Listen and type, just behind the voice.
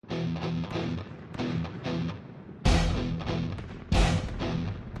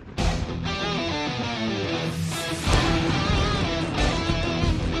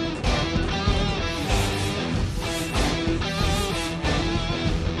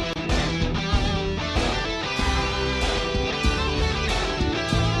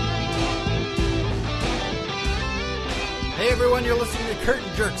everyone. You're listening to Curtain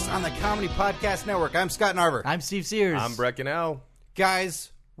Jerks on the Comedy Podcast Network. I'm Scott Narver. I'm Steve Sears. I'm Brecken L.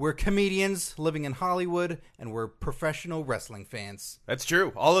 Guys, we're comedians living in Hollywood, and we're professional wrestling fans. That's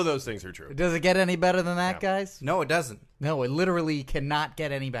true. All of those things are true. Does it get any better than that, guys? No, it doesn't. No, it literally cannot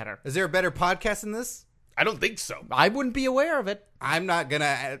get any better. Is there a better podcast than this? I don't think so. I wouldn't be aware of it. I'm not going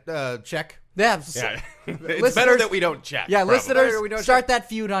to check. Yeah. Yeah. It's Listeners- better that we don't check. Yeah, probably. listeners, We don't start that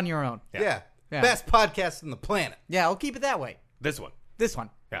feud on your own. Yeah. Yeah. Best podcast on the planet. Yeah, I'll keep it that way. This one. This one.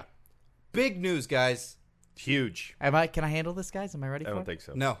 Yeah. Big news, guys. Huge. Can I handle this, guys? Am I ready I for don't it? think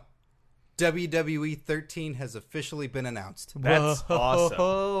so. No. WWE 13 has officially been announced. That's awesome.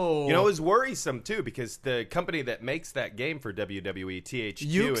 Whoa. You know, it was worrisome, too, because the company that makes that game for WWE,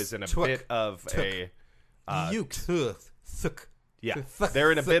 THQ, is in a bit of a... Yeah,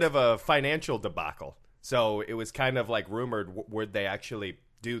 they're in a bit of a financial debacle. So it was kind of like rumored, would they actually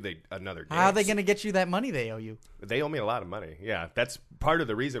do another game? How are they going to get you that money they owe you? They owe me a lot of money. Yeah, that's part of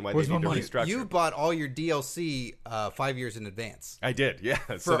the reason why Where's they need to my money? restructure. You bought all your DLC 5 years in advance I did, yeah.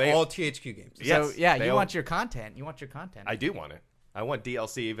 for all THQ games. Yes, So, yeah, they you owe- want your content. You want your content. I do want it. I want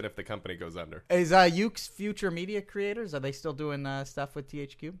DLC even if the company goes under. Is Yuke's future media creators, are they still doing stuff with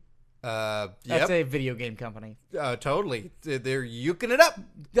THQ? Yep. That's a video game company. Totally. They're yuking it up.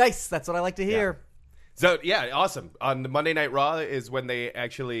 Nice. That's what I like to hear. So, yeah, awesome. On the Monday Night Raw is when they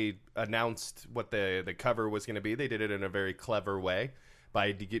actually announced what the cover was going to be. They did it in a very clever way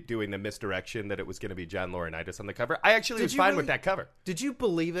by doing the misdirection that it was going to be John Laurinaitis on the cover. I actually was fine with that cover. Did you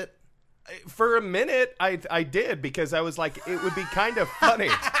believe it? For a minute, I did, because I was like, it would be kind of funny.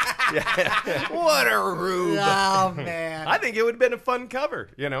 What a rube. Oh, man. I think it would have been a fun cover,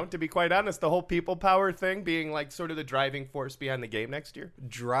 to be quite honest. The whole people power thing being like sort of the driving force behind the game next year.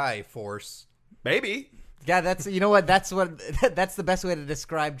 Dry force. Maybe. Yeah, that's that's the best way to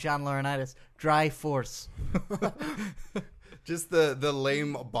describe John Laurinaitis. Dry force. Just the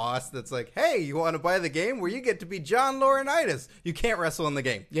lame boss that's like, hey, you want to buy the game where you get to be John Laurinaitis? You can't wrestle in the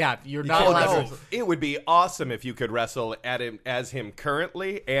game. Yeah, you're not can't allowed wrestle. to. Oh, it would be awesome if you could wrestle as him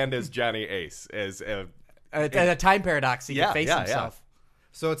currently and as Johnny Ace. As At a time paradox, he can face yeah. himself.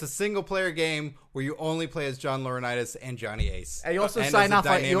 So it's a single-player game where you only play as John Laurinaitis and Johnny Ace. And you also and sign as a off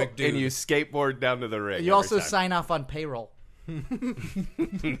on- dynamic dude. and you skateboard down to the ring. You also every time. sign off on payroll.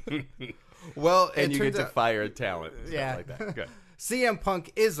 Well, and it you get turns to out fire a talent. And Yeah. stuff like that. Good. CM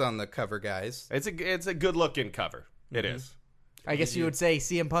Punk is on the cover, guys. It's a good looking cover. It is. I guess you would say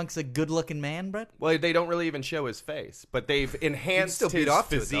CM Punk's a good-looking man, Brett? Well, they don't really even show his face, but they've enhanced still beat his off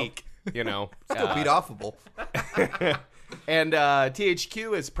to it, physique. Still beat offable. And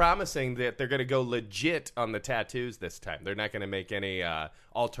THQ is promising that they're going to go legit on the tattoos this time. They're not going to make any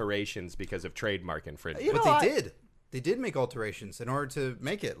alterations because of trademark infringement. You know, But they did. They did make alterations in order to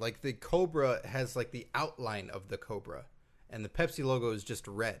make it. Like, the Cobra has, like, the outline of the Cobra. And the Pepsi logo is just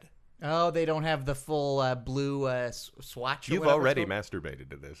red. Oh, they don't have the full blue swatch. or You've whatever already it's called? masturbated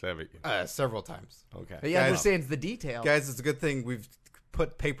to this, haven't you? Several times. Okay. He Guys- understands the detail. Guys, it's a good thing we've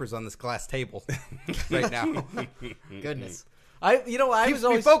put papers on this glass table right now. Goodness. I Keeps was me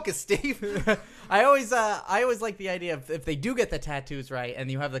always focused, Steve. I always like the idea of if they do get the tattoos right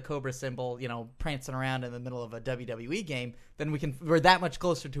and you have the Cobra symbol, prancing around in the middle of a WWE game, then we're that much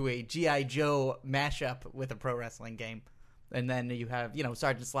closer to a G.I. Joe mashup with a pro wrestling game. And then you have,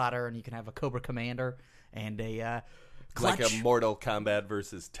 Sergeant Slaughter, and you can have a Cobra Commander and a Clutch. Like a Mortal Kombat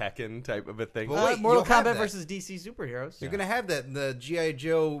versus Tekken type of a thing. Well, wait, Mortal you'll have Kombat that. versus DC superheroes. You're gonna have that in the G.I.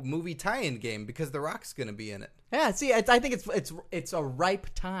 Joe movie tie-in game because The Rock's gonna be in it. Yeah, see, I think it's a ripe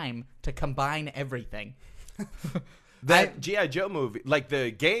time to combine everything. That G.I. Joe movie, like the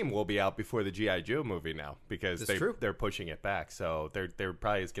game will be out before the G.I. Joe movie now because That's true. they're pushing it back. So there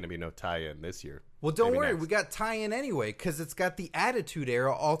probably is going to be no tie-in this year. Well, don't Maybe worry, next. we got tie-in anyway because it's got the Attitude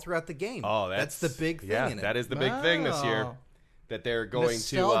Era all throughout the game. Oh, that's the big thing in it. that is the big thing this year. Wow. That they're going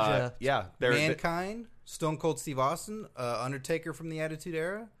Nostalgia. to, they're Mankind, Stone Cold Steve Austin, Undertaker from the Attitude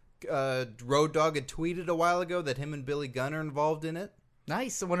Era. Road Dogg had tweeted a while ago that him and Billy Gunn are involved in it.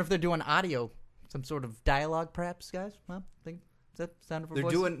 Nice. I wonder if they're doing audio, some sort of dialogue, perhaps, guys. Well, is that sound of a They're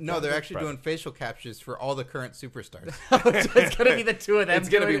voice? doing no, they're actually Right. doing facial captures for all the current superstars. It's gonna be the two of them. It's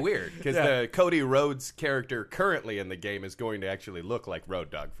going to doing be it. weird because the Cody Rhodes character currently in the game is going to actually look like Road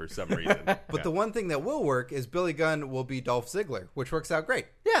Dogg for some reason. But the one thing that will work is Billy Gunn will be Dolph Ziggler, which works out great.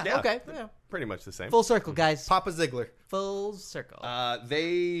 Yeah. Yeah. Okay. Yeah. Pretty much the same. Full circle, guys. Papa Ziggler. Full circle.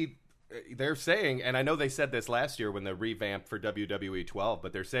 They're saying, and I know they said this last year when the revamp for WWE 12,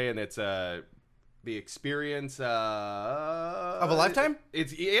 but they're saying it's the experience Of a lifetime?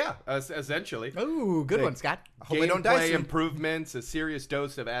 It's essentially. Ooh, good They- one, Scott. Hope they don't die Gameplay soon. improvements, a serious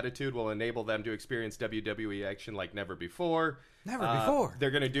dose of attitude will enable them to experience WWE action like never before. Never before. They're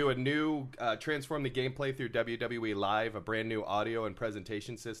going to do a new, transform the gameplay through WWE Live, a brand new audio and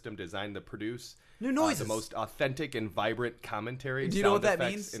presentation system designed to produce New noises. the most authentic and vibrant commentary. Do you know what sound that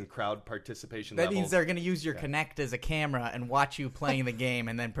effects, means? And crowd participation That levels. means they're going to use your Kinect as a camera and watch you playing the game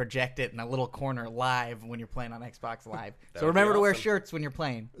and then project it in a little corner live when you're playing on Xbox Live. So would be remember to wear awesome. shirts when you're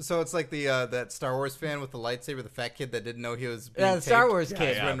playing. So it's like the that Star Wars fan with the lightsaber, the fat kid that didn't know he was being Yeah, the Star taped. Wars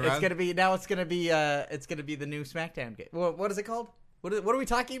kid. yeah. Running It's around. gonna be it's gonna be the new SmackDown game. What is it called? What are we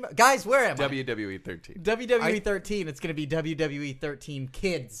talking about, guys? Where am I? WWE 13. WWE 13. It's gonna be WWE 13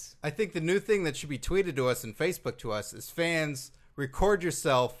 Kids. I think the new thing that should be tweeted to us and Facebook to us is fans, record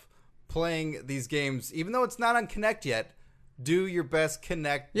yourself playing these games, even though it's not on Kinect yet. Do your best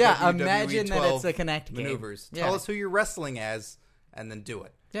Kinect. Yeah, WWE imagine that 12 it's a Kinect game. maneuvers. Yeah. Tell us who you're wrestling as, and then do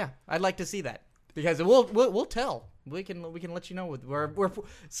it. Yeah, I'd like to see that because we'll tell. We can let you know. We're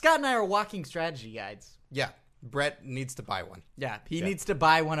Scott and I are walking strategy guides. Yeah, Brett needs to buy one. Yeah, he needs to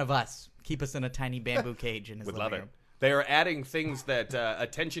buy one of us. Keep us in a tiny bamboo cage in his Would living love it. room. They are adding things that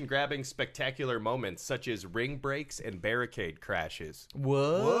attention-grabbing, spectacular moments, such as ring breaks and barricade crashes.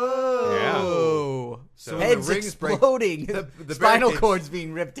 Whoa! So Heads the rings break- exploding. the Spinal barricades- cords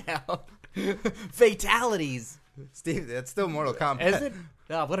being ripped out. Fatalities. Steve, that's still Mortal Kombat. Is it?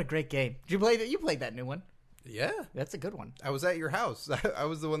 Oh, what a great game! Did you play that? You played that new one. Yeah. That's a good one. I was at your house. I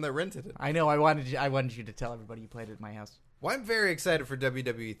was the one that rented it. I know. I wanted you to tell everybody you played it at my house. Well, I'm very excited for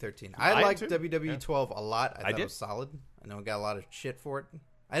WWE 13. I am liked too. WWE Yeah. 12 a lot. I thought did. it was solid. I know it got a lot of shit for it.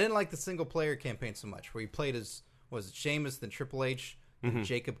 I didn't like the single player campaign so much, where he played as was it Sheamus, then Triple H, and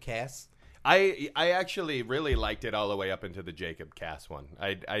Jacob Cass. I actually really liked it all the way up into the Jacob Cass one.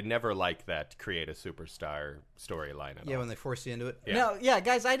 I never liked that create a superstar storyline at Yeah, all. when they force you into it. Yeah. No,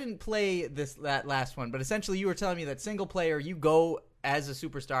 guys, I didn't play that last one, but essentially you were telling me that single player, you go as a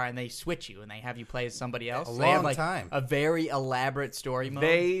superstar and they switch you and they have you play as somebody else. A They have, long like, time. a very elaborate story mode.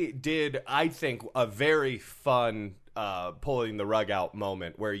 They did, I think, a very fun pulling the rug out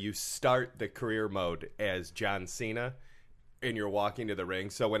moment where you start the career mode as John Cena and you're walking to the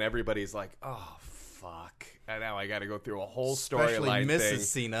ring. So when everybody's like, oh, fuck. And now I got to go through a whole Especially storyline Mrs. thing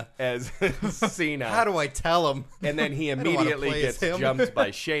Cena. as Cena. How do I tell him? And then he I don't wanna immediately play as gets him. jumped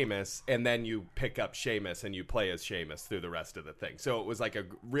by Sheamus, and then you pick up Sheamus and you play as Sheamus through the rest of the thing. So it was like a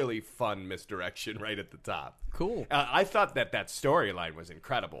really fun misdirection right at the top. Cool. I thought that storyline was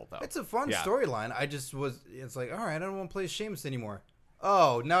incredible, though. It's a fun Yeah. storyline. It's like, all right, I don't want to play as Sheamus anymore.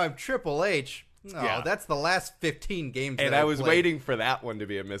 Oh, now I'm Triple H. No, Yeah. that's the last 15 games. And that I was played. waiting for that one to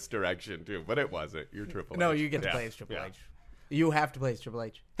be a misdirection, too, but it wasn't. You're Triple H. No, you get to Yeah. play as Triple Yeah. H. You have to play as Triple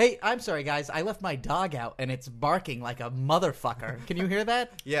H. Hey, I'm sorry, guys. I left my dog out, and it's barking like a motherfucker. Can you hear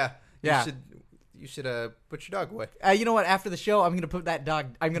that? Yeah. Yeah. You should put your dog away. You know what? After the show, I'm gonna put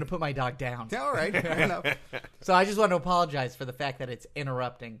my dog down. All right, fair enough. So I just want to apologize for the fact that it's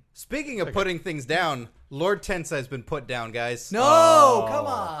interrupting. Speaking of putting things down, Lord Tensa has been put down, guys. No, Oh, come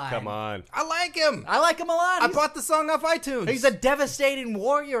on. Come on. I like him. I like him a lot. I He's- bought the song off iTunes. He's a devastating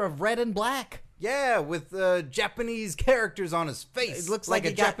warrior of red and black. Yeah, with Japanese characters on his face. It looks like like a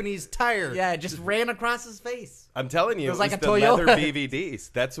he got- Japanese tire. Yeah, it just ran across his face. I'm telling you, It was it was like a the Toyota. leather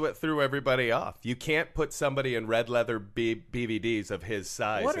BVDs. That's what threw everybody off. You can't put somebody in red leather BVDs of his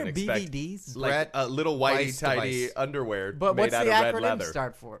size. What and are expect, BVDs? Like Brett a little whitey Weiss tidy device. underwear But made what's out the of red acronym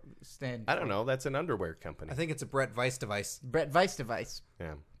leather. stand? I don't know. That's an underwear company. I think it's a Brett Weiss device. Brett Weiss device.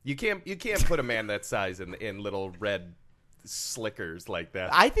 Yeah. You can't put a man that size in little red slickers like that.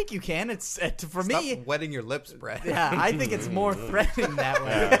 I think you can. It's for Stop me. wetting your lips, Brett. Yeah, I think it's more threatening that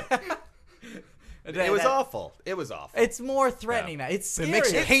way. It was awful. It was awful. It's more threatening now. It's scary.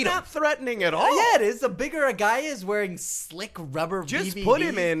 makes you It's hate him. not threatening at all. Yeah, it is. The bigger a guy is wearing slick rubber Just BVDs, put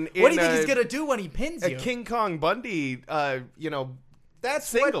him in What do you think a- he's gonna do when he pins A you? King Kong Bundy, That's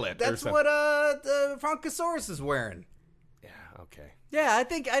Singlet or That's something. what the Bronchosaurus is wearing. yeah, okay. Yeah, I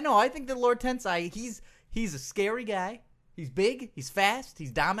think the Lord Tensai. He's a scary guy. He's big. He's fast.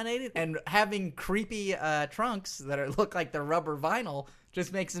 He's dominated, and having creepy trunks that look like they're rubber vinyl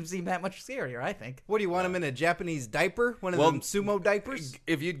just makes him seem that much scarier. I think. What do you want him in a Japanese diaper? One of Well, them sumo diapers?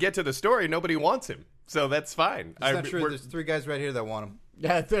 If you'd get to the story, nobody wants him, so that's fine. It's not true. There's 3 guys right here that want him.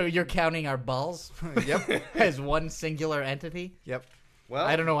 Yeah, so you're counting our balls Yep. as one singular entity. Yep. Well,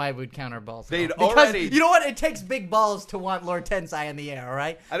 I don't know why I would counter balls. They'd Because already- you know what? It takes big balls to want Lord Tensai in the air. All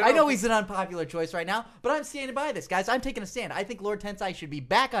right. I don't I know know if- he's an unpopular choice right now, but I'm standing by this, guys. I'm taking a stand. I think Lord Tensai should be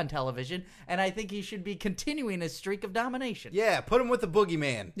back on television, and I think he should be continuing his streak of domination. Yeah, put him with the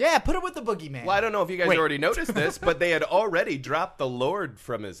boogeyman. Yeah, put him with the boogeyman. Well, I don't know if you guys Wait. already noticed this, but they had already dropped the Lord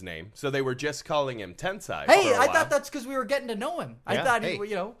from his name, so they were just calling him Tensai. Hey, for a I while. thought that's because we were getting to know him. I Yeah. thought Hey, he,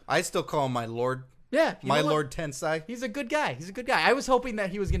 you know, I still call him my lord. yeah, you My know what? Lord Tensai. He's a good guy. He's a good guy. I was hoping that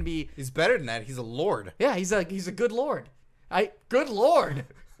he was going to be. He's better than that. He's a lord. Yeah, he's a good lord. Good lord.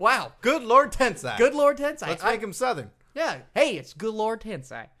 Wow. Good Lord Tensai. Good Lord Tensai. Let's make him Southern. Yeah. Hey, it's good Lord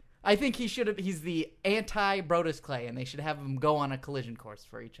Tensai. I think he should have. He's the anti-Brodus Clay, and they should have him go on a collision course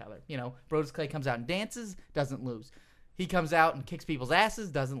for each other. You know, Brodus Clay comes out and dances, doesn't lose. He comes out and kicks people's asses,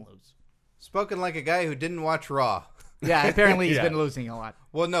 doesn't lose. Spoken like a guy who didn't watch Raw. Yeah, apparently he's Yeah. been losing a lot.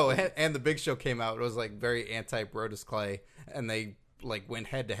 Well, no, and the Big Show came out. It was like very anti-Brodus Clay, and they like went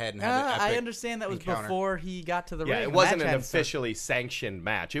head to head and had an I epic understand that was encounter. before he got to the ring. Yeah, it and wasn't that an had to start. officially sanctioned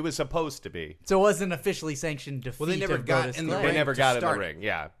match. It was supposed to be. So it wasn't officially sanctioned defeat. Well, they never of got Brodus in the Clay. They ring never to got in start. the ring,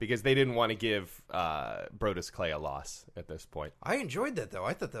 yeah, because they didn't want to give Brodus Clay a loss at this point. I enjoyed that though.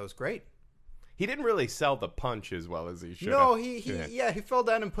 I thought that was great. He didn't really sell the punch as well as he should No, have. he fell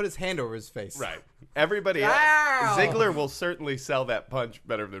down and put his hand over his face. Right. Everybody else. Ow! Ziggler will certainly sell that punch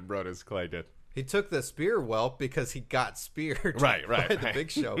better than Brodus Clay did. He took the spear well because he got speared. Right, by the right.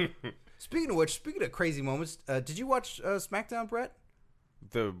 Big Show. Speaking of crazy moments, did you watch SmackDown, Brett?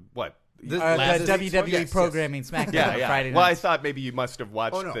 The what? This- The last week's one? WWE Yes, programming SmackDown Yeah, on yeah. Friday Well, I nights. thought maybe you must have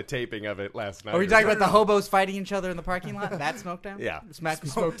watched Oh, no. the taping of it last night. Are we or talking something. about the hobos fighting each other in the parking lot? That Smokedown? Yeah.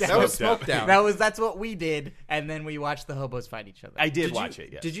 Smokedown. That was Smokedown. That's what we did, and then we watched the hobos fight each other. I did Did watch you, it,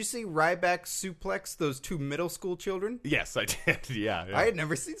 yes. Did you see Ryback suplex those two middle school children? Yes, I did. Yeah. I had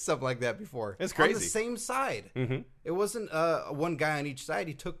never seen something like that before. It's On the crazy. same side. Mm-hmm. It wasn't one guy on each side.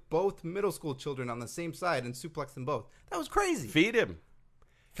 He took both middle school children on the same side and suplexed them both. That was crazy. Feed him.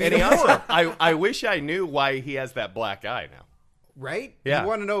 Feed And he him also, more. I wish I knew why he has that black eye now. Right? Yeah. You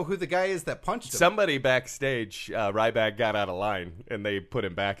want to know who the guy is that punched him. Somebody backstage, Ryback got out of line, and they put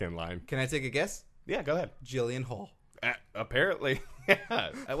him back in line. Can I take a guess? Yeah, go ahead. Jillian Hall. Apparently. Yeah.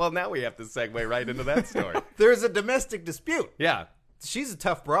 Well, now we have to segue right into that story. There's a domestic dispute. Yeah. She's a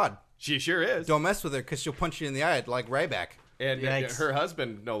tough broad. She sure is. Don't mess with her because she'll punch you in the eye like Ryback. And Yikes. her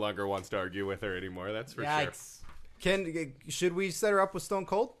husband no longer wants to argue with her anymore. That's for sure. Yikes. Should we set her up with Stone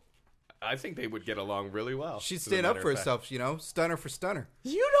Cold? I think they would get along really well. She'd as a stand up matter for of fact. herself, you know? Stunner for stunner.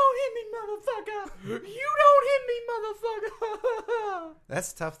 You don't hit me, motherfucker! You don't hit me, motherfucker!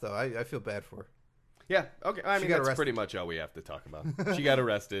 That's tough, though. I feel bad for her. Yeah. Okay. I She mean, got that's arrested. pretty much all we have to talk about. She got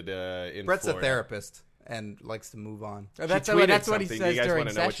arrested in Brett's Florida. a therapist and likes to move on. That's tweeted what he something. says You guys during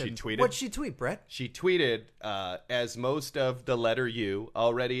wanna know what she session. tweeted? What'd she tweet, Brett? She tweeted, as most of the letter U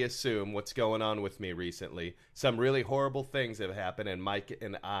already assume what's going on with me recently, some really horrible things have happened and Mike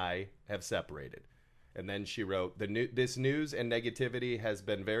and I have separated. And then she wrote, this news and negativity has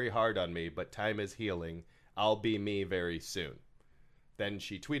been very hard on me, but time is healing. I'll be me very soon. Then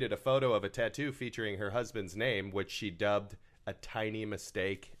she tweeted a photo of a tattoo featuring her husband's name, which she dubbed a tiny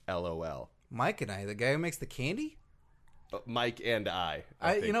mistake, LOL. Mike and I, the guy who makes the candy? Mike and I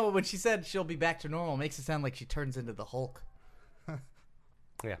You think. know, when she said she'll be back to normal, it makes it sound like she turns into the Hulk.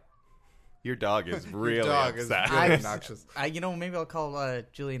 Yeah. Your dog is really Your dog is upset. really obnoxious. Maybe I'll call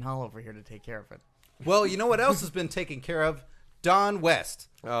Julian Hall over here to take care of it. Well, you know what else has been taken care of? Don West.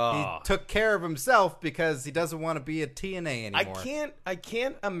 Oh. He took care of himself because he doesn't want to be a TNA anymore. I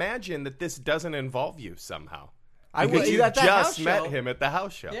can't imagine that this doesn't involve you somehow. I Because was you at that house just met show. him at the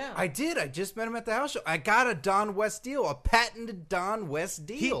house show. Yeah. I did. I just met him at the house show. I got a Don West deal, a patented Don West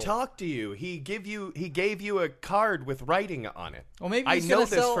He deal. talked to you. He gave you a card with writing on it. Well, maybe I he's know gonna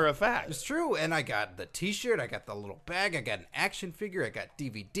this sell- for a fact. It's true, and I got the T-shirt. I got the little bag. I got an action figure. I got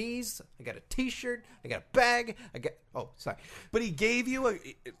DVDs. I got a T-shirt. I got a bag. I got. Oh, sorry. But he gave you a.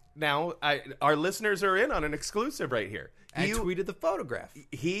 Now, our listeners are in on an exclusive right here. I tweeted the photograph.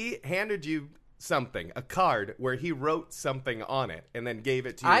 He handed you something, a card where he wrote something on it, and then gave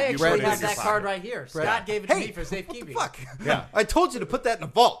it to you. I You actually put it in have your that pocket. card right here. Scott gave it to me for safekeeping. Fuck. Yeah. I told you to put that in a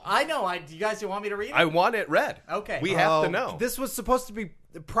vault. I know. You guys want me to read it? I want it read. Okay. We have to Oh, know. This was supposed to be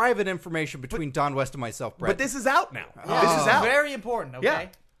private information between Don West and myself, Brett. But this is out now. Yeah, This is out. Very important. Okay.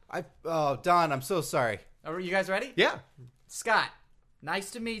 Yeah. Don, I'm so sorry. Are you guys ready? Yeah. Scott,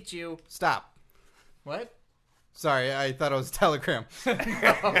 nice to meet you. Stop. What? Sorry, I thought it was a telegram.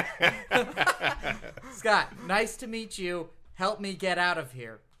 Scott, nice to meet you. Help me get out of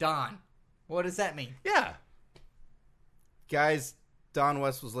here. Don. What does that mean? Yeah. Guys, Don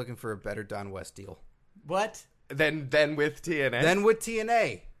West was looking for a better Don West deal. What? Then with TNA. Then with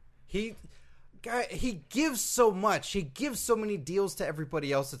TNA, he gives so much. He gives so many deals to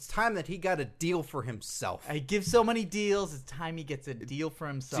everybody else. It's time that he got a deal for himself. He gives so many deals. It's time he gets a deal for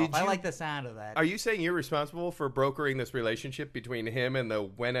himself. Did I you- like the sound of that. Are you saying you're responsible for brokering this relationship between him and the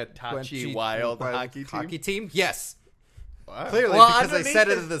Wenatchee Wild hockey team? Yes. Wow. Clearly, Well, because I underneath said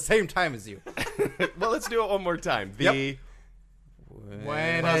it this- at the same time as you. Well, let's do it one more time. Yep.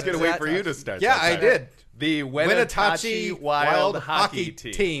 I was going to wait for you to start. Yeah, that I time. did. The Wenatchee Wild Hockey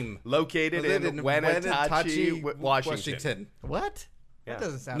Team. Located in Wenatchee, Washington. What? Yeah. That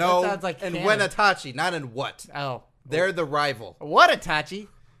doesn't sound. No, that sounds like and canon. Wenatchee, not in what. Oh, They're the rival. what a Tachi!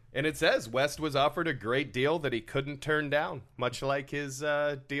 And it says West was offered a great deal that he couldn't turn down, much like his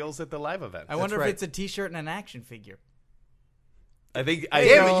deals at the live event. I wonder right. if it's a T-shirt and an action figure. I think Damn it,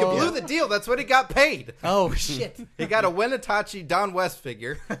 you No. blew the deal. That's what he got paid. Oh shit! He got a Wenatchee Don West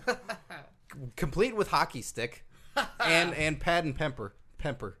figure, complete with hockey stick, and pad and pemper.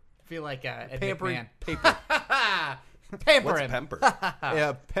 I feel like Ed Pamper McMahon. paper. Pamper What's him. Pemper?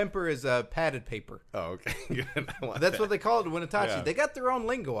 Yeah, pemper is padded paper. Oh, okay. Good. I want That's that. what they call it in Wenatchee. Yeah. They got their own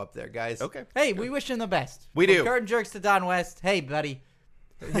lingo up there, guys. Okay. Hey, we wish him the best. We do. Curtain jerks to Don West. Hey, buddy.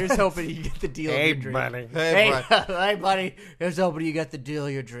 Here's hoping you get the deal. of your dreams. buddy. Hey, Hey, bro. hey, buddy. Here's hoping you get the deal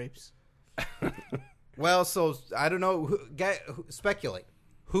of your dreams. Well, so I don't know. Speculate.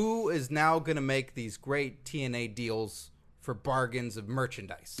 Who is now going to make these great TNA deals for bargains of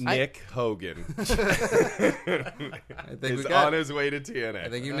merchandise? Nick Hogan I think is we got on it. his way to TNA. I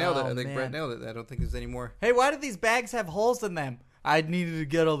think you nailed it. Oh, I think man. Brett nailed it. I don't think there's any more. Hey, why do these bags have holes in them? I needed to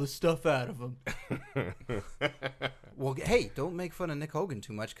get all the stuff out of them. Well, hey, don't make fun of Nick Hogan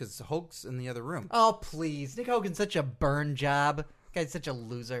too much because Hulk's in the other room. Oh, please. Nick Hogan's such a burn job. Guy's such a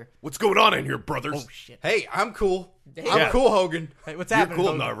loser. What's going on in here, brothers? Oh, shit. Hey, I'm cool. Hey, I'm Yeah. cool, Hogan. Hey, what's You're happening? cool,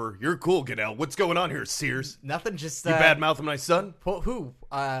 Hogan? Narver. You're cool, Goodell. What's going on here, Sears? Nothing, just... You bad mouthing my son? Who?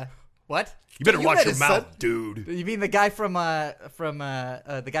 What? You better You watch met your his mouth, son? dude. You mean the guy from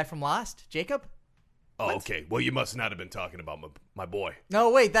the guy from Lost? Jacob? Oh, okay. Well, you must not have been talking about my boy. No,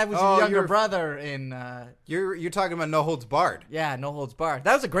 wait, that was Oh, your younger you're- brother in, You're talking about No Holds Barred. yeah, No Holds Barred.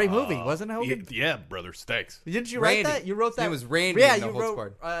 That was a great movie, wasn't it, Hogan? Yeah, brothers. Thanks. Didn't you write Randy. that? You wrote His that. name was Randy Yeah, in No you Holds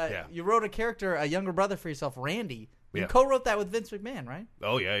wrote. Barred. Yeah. You wrote a character, a younger brother for yourself, Randy. You Yeah. co-wrote that with Vince McMahon, right?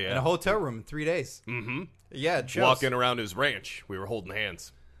 Oh, yeah, In a yeah. hotel room in 3 days. Mm-hmm. Yeah, it shows. Walking around his ranch. We were holding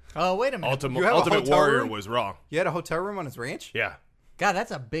hands. Oh, wait a minute. Ultimate You have a hotel Warrior room? was wrong. You had a hotel room on his ranch? Yeah. God,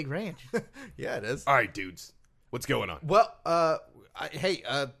 that's a big ranch. Yeah, it is. All right, dudes. What's going on? Well,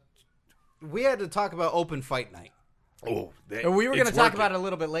 we had to talk about open fight night. Oh, We were going to it's talk working. about it a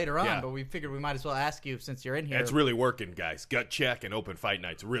little bit later on, Yeah. but we figured we might as well ask you since you're in here. It's really working, guys. Gut check and open fight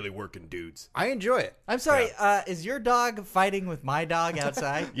night's really working, dudes. I enjoy it. I'm sorry, is your dog fighting with my dog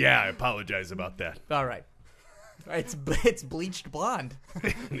outside? Yeah, I apologize about that. All right. It's bleached blonde.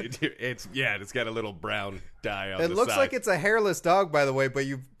 It's got a little brown dye on It the looks side. like it's a hairless dog, by the way, but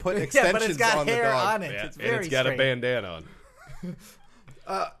you've put Yeah, extensions but it's got on hair the dog. on it. Yeah, It's and very it's got a strange. bandana on.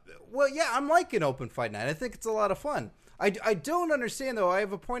 Well, yeah, I'm liking open fight night. I think it's a lot of fun. I don't understand though. I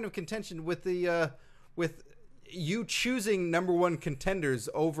have a point of contention with the with you choosing number one contenders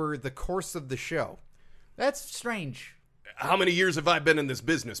over the course of the show. That's strange. How many years have I been in this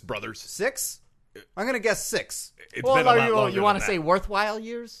business, brothers? 6? I'm gonna guess 6. It's Well, been a lot you longer want to than say that. worthwhile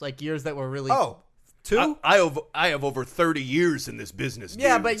years? Like years that were really... Oh, 2? I have over 30 years in this business.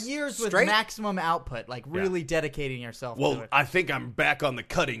 yeah, dudes. but years with Straight? maximum output, like really dedicating yourself to Well, it. I think I'm back on the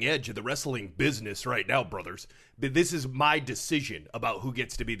cutting edge of the wrestling business right now, brothers. But this is my decision about who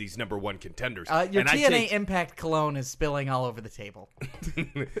gets to be these number one contenders. Your And I TNA take- Impact cologne is spilling all over the table.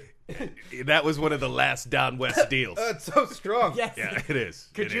 that was one of the last Don West deals. it's so strong. Yes. Yeah, it is.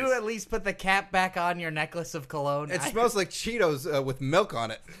 Could It you is. at least put the cap back on your necklace of cologne? It smells like Cheetos with milk on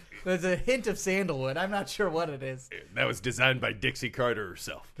it. There's a hint of sandalwood. I'm not sure what it is. That was designed by Dixie Carter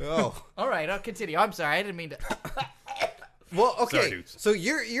herself. Oh. All right, I'll continue. I'm sorry, I didn't mean to. Well, okay. Sorry, dudes. So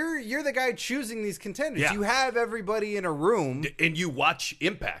you're the guy choosing these contenders. Yeah. You have everybody in a room. And you watch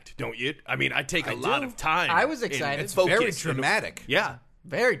Impact, don't you? I mean, I take a lot do. of time. I was and excited. focus Very and- dramatic. Yeah.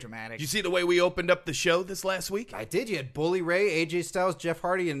 Very dramatic. You see the way we opened up the show this last week? I did. You had Bully Ray, AJ Styles, Jeff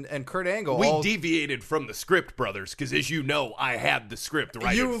Hardy, and Kurt Angle. We all deviated from the script, brothers, because as you know, I had the script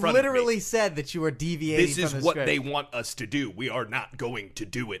right You in front of me. literally said that you were deviating This from is the what script. they want us to do. We are not going to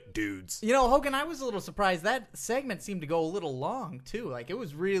do it, dudes. You know, Hogan, I was a little surprised. That segment seemed to go a little long, too. Like, it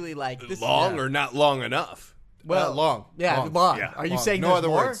was really like... This Long yeah. or not long enough? long. Yeah, long. Yeah. Are you Long. saying no there's other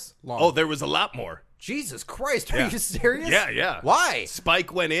more? words? Long. Oh, there was a lot more. Jesus Christ! Are Yeah. you serious? Yeah. Why?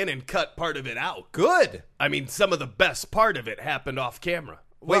 Spike went in and cut part of it out. Good. I mean, some of the best part of it happened off camera.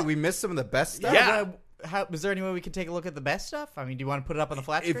 Wait, we missed some of the best stuff. Yeah. is there any way we can take a look at the best stuff? I mean, do you want to put it up on the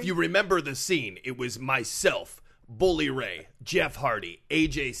flat screen? If you remember the scene, it was myself, Bully Ray, Jeff Hardy,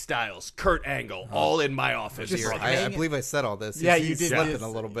 AJ Styles, Kurt Angle, all in my office. Just brother. I believe I said all this. Yeah, He's you did. slipping a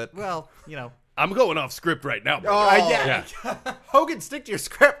little bit. Well, you know. I'm going off script right now, brother. Oh, yeah. Hogan, stick to your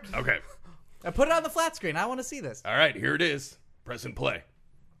script. Okay. Put it on the flat screen. I want to see this. All right, here it is. Press and play.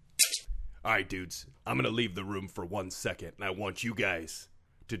 All right, dudes. I'm going to leave the room for 1 second, and I want you guys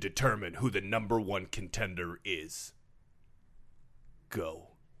to determine who the number one contender is. Go.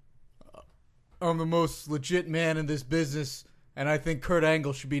 I'm the most legit man in this business, and I think Kurt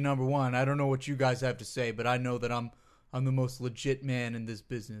Angle should be number one. I don't know what you guys have to say, but I know that I'm the most legit man in this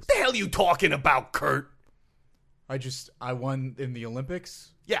business. The hell you talking about, Kurt? I won in the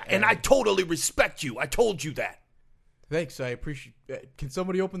Olympics. Yeah, and I totally respect you. I told you that. Thanks, I appreciate. Can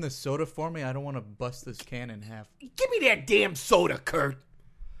somebody open this soda for me? I don't want to bust this can in half. Give me that damn soda, Kurt.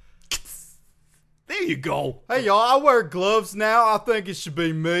 There you go. Hey, y'all, I wear gloves now. I think it should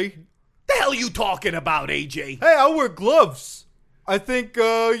be me. The hell you talking about, AJ? Hey, I wear gloves. I think,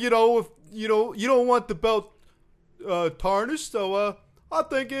 if you don't want the belt tarnished, so I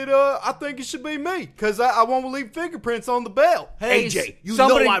think it should be me because I won't leave fingerprints on the belt. Hey, AJ, you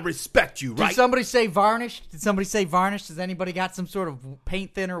somebody- know I respect you, right? Did somebody say varnish? Has anybody got some sort of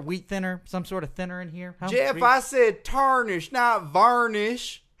paint thinner, wheat thinner, some sort of thinner in here? Huh? Jeff, I said tarnish, not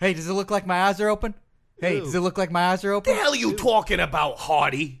varnish. Hey, does it look like my eyes are open? Hey, Ew. does it look like my eyes are The open? hell you talking about,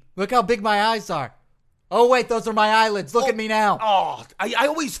 Hardy? Look how big my eyes are. Oh, wait, those are my eyelids. Look at me now. Oh, I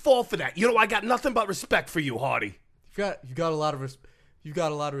always fall for that. You know, I got nothing but respect for you, Hardy. You got a lot of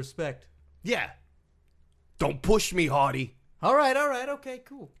respect. Yeah. Don't push me, Hardy. All right, okay,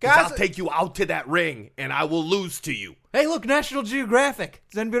 cool. 'Cause Guys, I'll take you out to that ring, and I will lose to you. Hey, look, National Geographic.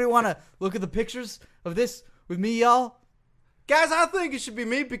 Does anybody want to look at the pictures of this with me, y'all? Guys, I think it should be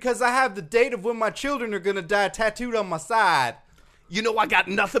me because I have the date of when my children are going to die tattooed on my side. You know I got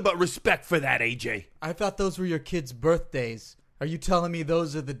nothing but respect for that, AJ. I thought those were your kids' birthdays. Are you telling me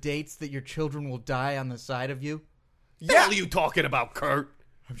those are the dates that your children will die on the side of you? The hell are you talking about, Kurt?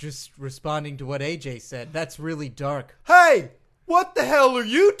 I'm just responding to what AJ said. That's really dark. Hey, what the hell are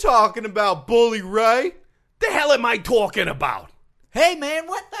you talking about, Bully Ray? The hell am I talking about? Hey, man,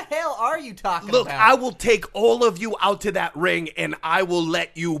 what the hell are you talking Look, about? I will take all of you out to that ring, and I will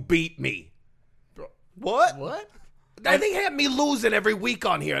let you beat me. What? What? They have me losing every week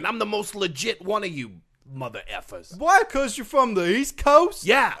on here, and I'm the most legit one of you mother effers. Why? Because you're from the East Coast?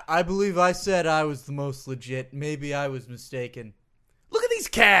 Yeah. I believe I said I was the most legit. Maybe I was mistaken. Look at these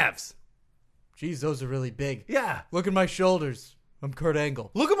calves. Jeez, those are really big. Yeah. Look at my shoulders. I'm Kurt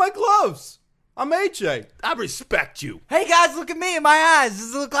Angle. Look at my gloves. I'm AJ. I respect you. Hey, guys, look at me and my eyes.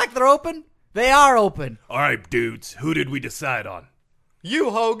 Does it look like they're open? They are open. All right, dudes. Who did we decide on?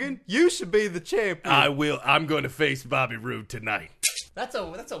 You, Hogan, you should be the champion. I'm going to face Bobby Roode tonight. That's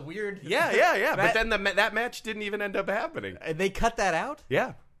a weird... Yeah. But That- then that match didn't even end up happening. They cut that out?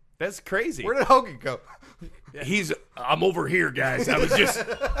 Yeah. That's crazy. Where did Hogan go? I'm over here, guys.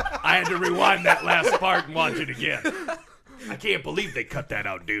 I had to rewind that last part and watch it again. I can't believe they cut that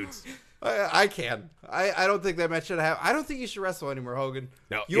out, dudes. I can. I don't think that match should have. I don't think you should wrestle anymore, Hogan.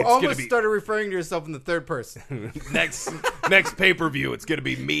 No, you it's gonna almost be- started referring to yourself in the third person. Next pay-per-view, it's going to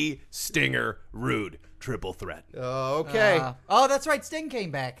be me, Stinger, Rude, triple threat. Okay. Oh, that's right. Sting came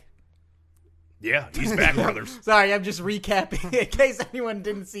back. Yeah, he's back, brothers. Sorry, I'm just recapping in case anyone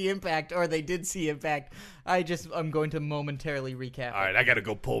didn't see Impact or they did see Impact. I'm going to momentarily recap. All right, I got to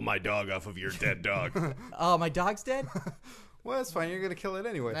go pull my dog off of your dead dog. Oh, my dog's dead? Well, that's fine. You're gonna kill it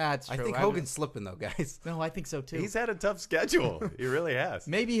anyway. That's I true. think I Hogan's slipping though, guys. No, I think so too. He's had a tough schedule. He really has.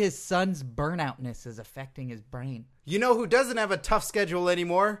 Maybe his son's burnoutness is affecting his brain. You know who doesn't have a tough schedule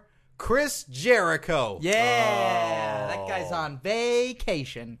anymore? Chris Jericho. Yeah, that guy's on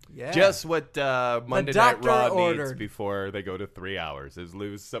vacation. Yeah. Just what Monday Night doctor Raw needs ordered. before they go to 3 hours is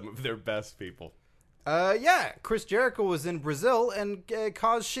lose some of their best people. Yeah. Chris Jericho was in Brazil and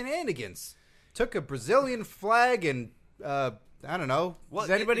caused shenanigans. Took a Brazilian flag and I don't know.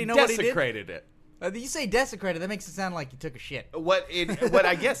 Does anybody know what he did? Desecrated it. You say desecrated, that makes it sound like he took a shit. What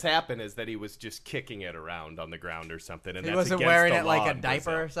I guess happened is that he was just kicking it around on the ground or something, and He that's wasn't against wearing the it like law a in diaper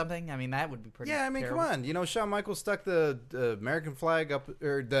Brazil. or something. I mean, that would be pretty. Yeah, I mean, terrible. come on. You know, Shawn Michaels stuck the American flag up,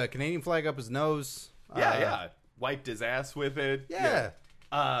 or the Canadian flag up his nose. Yeah. Wiped his ass with it. Yeah.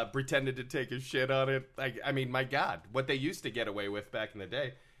 Pretended to take a shit on it. I mean, my God, what they used to get away with back in the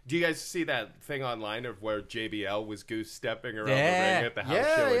day. Do you guys see that thing online of where JBL was goose stepping around the ring at the house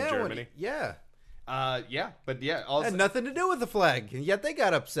show in Germany? Yeah. Also, Had nothing to do with the flag, and yet they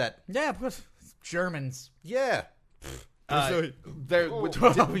got upset. Yeah, because Germans. Yeah. There,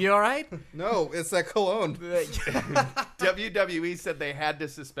 You all right? No, it's that cologne. WWE said they had to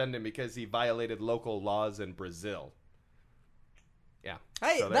suspend him because he violated local laws in Brazil. Yeah.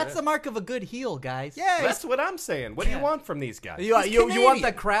 Hey, So that's there- the mark of a good heel, guys. Yeah, That's what I'm saying. What do you Yeah. want from these guys? You want Canadian.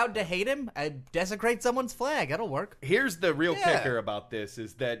 the crowd to hate him? Desecrate someone's flag. That'll work. Here's the real Yeah. kicker about this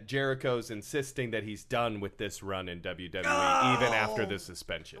is that Jericho's insisting that he's done with this run in WWE even after the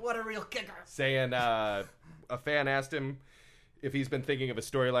suspension. What a real kicker. Saying a fan asked him if he's been thinking of a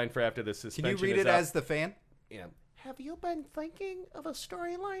storyline for after the Can suspension you read is it up. as the fan? Yeah. Have you been thinking of a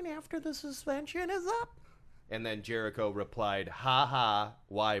storyline after the suspension is up? And then Jericho replied, "Ha ha,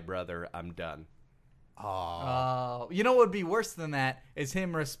 why, brother? I'm done." You know what would be worse than that is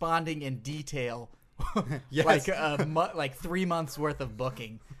him responding in detail, Yes. like 3 months worth of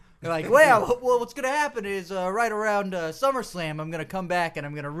booking. Like, well, what's gonna happen is right around SummerSlam, I'm gonna come back and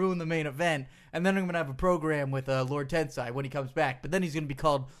I'm gonna ruin the main event, and then I'm gonna have a program with Lord Tensai when he comes back. But then he's gonna be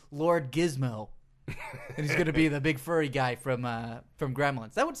called Lord Gizmo, and he's gonna be the big furry guy from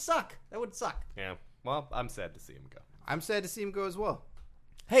Gremlins. That would suck. Yeah. Well, I'm sad to see him go. I'm sad to see him go as well.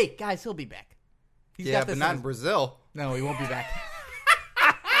 Hey guys, he'll be back. He's Yeah, got this but not in in his- Brazil. No, he won't be back.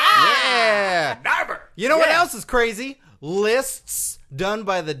 Yeah. Never. You know what Yeah. else is crazy? Lists done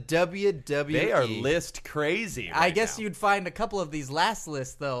by the WWE. They are list crazy. I right guess now. you'd find a couple of these last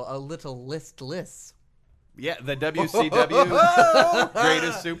lists, though, a little listless. Yeah, the WCW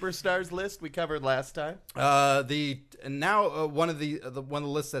greatest superstars list we covered last time. One of the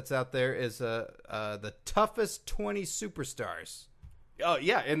lists that's out there is the toughest 20 superstars. Oh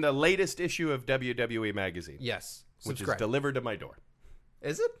yeah, in the latest issue of WWE magazine. Yes, which subscribe. is delivered to my door.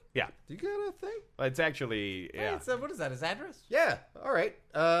 Is it? Yeah, Do you got a thing? it's actually yeah. Hey, what is that? His address? Yeah. All right.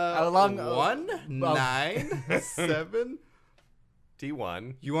 Along- 1 well- 9 7.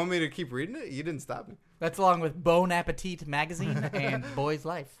 T1. You want me to keep reading it? You didn't stop me. That's along with Bone Appetit magazine and Boy's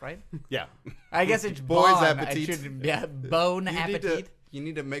Life, right? Yeah, I guess it's Boy's Bon. Appetit. It should- yeah, Bone You need Appetit. you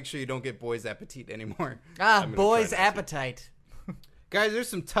need to make sure you don't get Boy's Appetite anymore. gonna Boy's try not to. Appetite. Guys, there's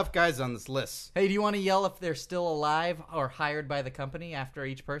some tough guys on this list. Hey, do you want to yell if they're still alive or hired by the company after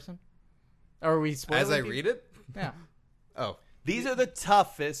each person? Or are we spoiling As I people? read it? Yeah. Oh. these are the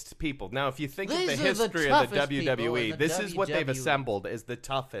toughest people. Now, if you think These of are the the history of the toughest people WWE, in the this is what they've WWE. assembled as the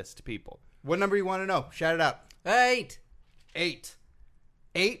toughest people. What number you want to know? Shout it out. 8. 8.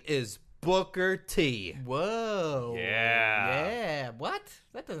 8 is Booker T. Whoa. Yeah. Yeah. What?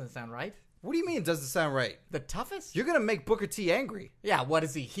 That doesn't sound right. What do you mean? Doesn't sound right? The toughest? You're gonna make Booker T angry. Yeah, what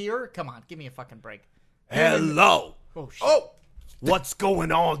is he here? Come on, give me a fucking break. Hello. Oh, shit. Oh, What's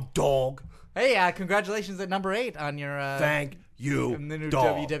going on, dog? Hey, congratulations at number 8 on your Thank you, in the new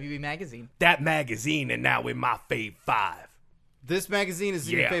dog. WWE magazine. That magazine and now in my fave 5. this magazine is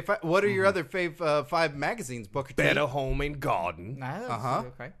in your Yeah. fave 5. What are your other fave 5 magazines? Booker T. Better Home and Garden, Nah, that's Uh-huh.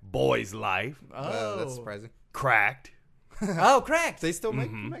 okay. Boys Life, That's surprising. Cracked, Oh, correct. They still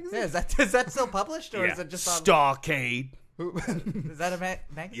make magazines. Yeah, is that still published or is it just on? Starcade, Is that a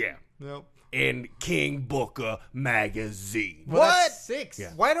magazine? yeah, No. and King Booker magazine. Well, What? that's 6.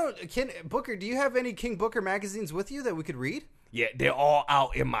 Yeah. Why don't Booker? Do you have any King Booker magazines with you that we could read? Yeah, they're all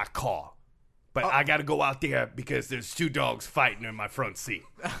out in my car. But I got to go out there because there's 2 dogs fighting in my front seat.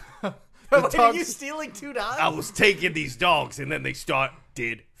 Wait, are dogs- you stealing $2? I was taking these dogs and then they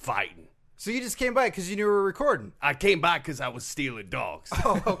started fighting. So you just came by because you knew we were recording. I came by because I was stealing dogs.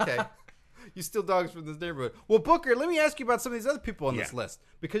 Oh, okay. You steal dogs from this neighborhood. Well, Booker, let me ask you about some of these other people on this Yeah. list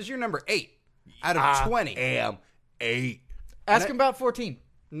because you're number 8 out of I 20. am 8. Ask him about 14.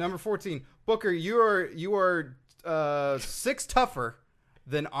 Number 14, Booker. You are 6 tougher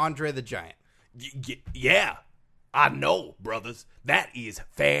than Andre the Giant. Yeah, I know, brothers. That is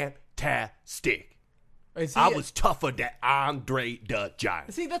fantastic. Is he, I was tougher than Andre the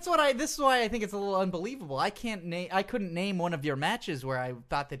Giant. See, this is why I think it's a little unbelievable. I couldn't name one of your matches where I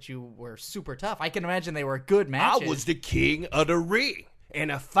thought that you were super tough. I can imagine they were good matches. I was the king of the ring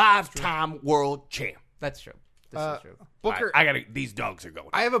and a 5-time world champ. That's true. This is true. Booker, I gotta. These dogs are going.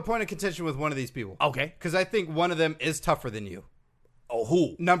 I have a point of contention with one of these people. Okay. Because I think one of them is tougher than you. Oh,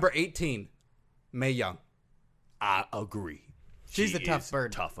 who? Number 18, Mae Young. I agree. She's She a tough is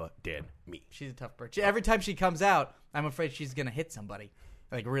bird. Tougher than me. She's a tough bird. Every time she comes out, I'm afraid she's gonna hit somebody,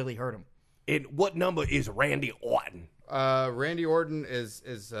 like really hurt him. And what number is Randy Orton? Randy Orton is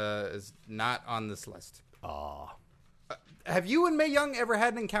not on this list. Have you and Mae Young ever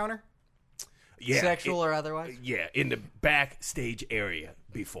had an encounter? Yeah, Sexual or otherwise? yeah, in the backstage area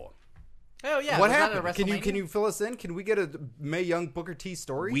before. Oh yeah. What was that at happened? Can WrestleMania? you fill us in? Can we get a Mae Young Booker T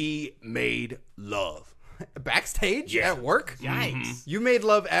story? We made love. Backstage Yeah. at work? Yikes! You made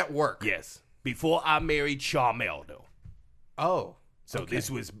love at work. Yes, before I married Charmeldo. Oh. So okay.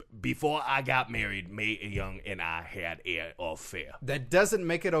 this was before I got married. Mae Young and I had an affair. That doesn't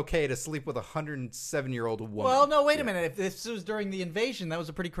make it okay to sleep with a 107-year-old woman. Well, no, wait a minute. If this was during the invasion, that was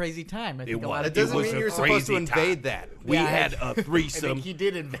a pretty crazy time. I think It a lot was. of that doesn't people- was mean a you're supposed to crazy invade time. that. We Yeah, had a I threesome think he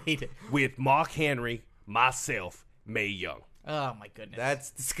did invade it. with Mark Henry, myself, Mae Young. Oh my goodness.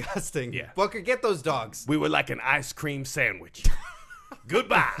 That's disgusting. Yeah. Booker, get those dogs. We were like an ice cream sandwich.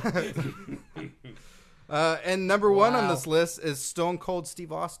 Goodbye. And number one on Wow. this list is Stone Cold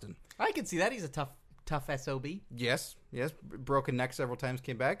Steve Austin. I can see that. He's a tough SOB. Yes, broken neck several times,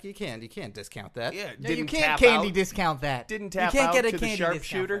 came back. You can't discount that. Yeah, No, you didn't can't tap candy out. discount that. Didn't tap you can't out get a to the candy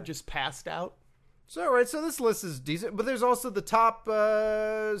sharpshooter. discount. Just passed out. So, all right, so this list is decent, but there's also the top,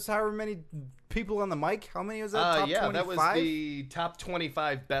 however many people on the mic. How many was that? Top Yeah, 25? that was the top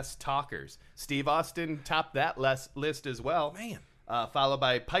 25 best talkers. Steve Austin topped that list as well. Man. Followed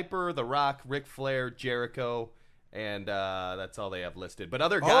by Piper, The Rock, Ric Flair, Jericho, and that's all they have listed. But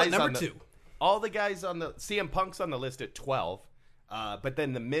other guys number on the, two. all the guys on the CM Punk's on the list at 12. But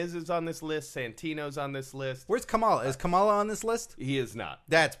then The Miz is on this list. Santino's on this list. Where's Kamala? Is Kamala on this list? He is not.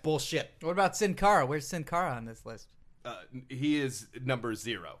 That's bullshit. What about Sin Cara? Where's Sin Cara on this list? He is number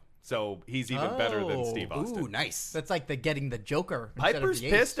 0. So he's even better than Steve Austin. Ooh, nice. That's like the getting the Joker. instead of Piper's the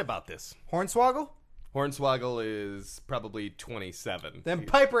ace. pissed about this. Hornswoggle? Hornswoggle is probably 27. Then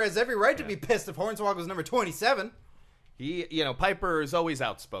Piper has every right to be pissed if Hornswoggle's number 27. Piper is always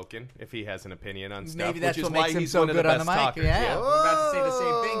outspoken if he has an opinion on stuff. Maybe that's which is what makes why him he's so one of good the on the best mic. talkers. Yeah, we're about to say the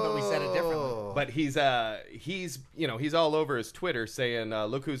same thing, but we said it differently. But he's all over his Twitter saying,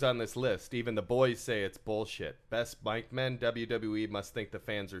 "Look who's on this list." Even the boys say it's bullshit. Best mic men, WWE must think the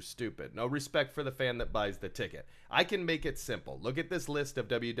fans are stupid. No respect for the fan that buys the ticket. I can make it simple. Look at this list of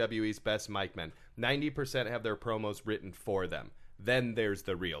WWE's best mic men. 90% have their promos written for them. Then there's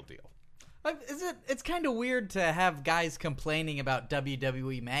the real deal. It's kind of weird to have guys complaining about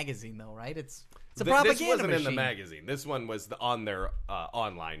WWE magazine, though, right? It's a This propaganda wasn't machine. in the magazine. This one was on their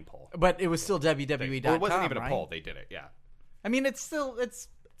online poll. But it was still WWE.com, Or it wasn't even a right? poll. They did it. Yeah. I mean, it's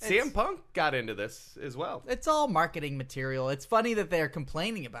CM Punk got into this as well. It's all marketing material. It's funny that they're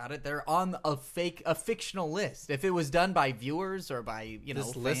complaining about it. They're on a fictional list. If it was done by viewers or by This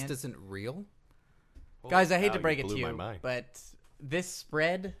fans, list isn't real? guys, I hate Now to break you it to blew my you, mind. but this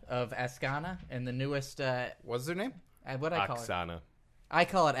spread of Ascana and the newest What's their name? what I call it, Oksana. I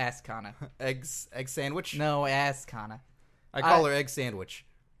call it Ascana. Egg sandwich? No, Ascana. I call her egg sandwich.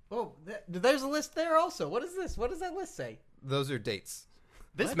 Oh, there's a list there also. What is this? What does that list say? Those are dates.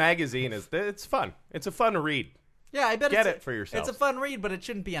 This magazine it's fun. It's a fun read. Yeah, I bet Get it's it for yourself. It's a fun read, but it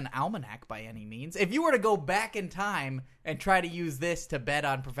shouldn't be an almanac by any means. If you were to go back in time and try to use this to bet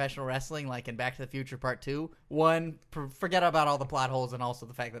on professional wrestling, like in Back to the Future Part 2, forget about all the plot holes and also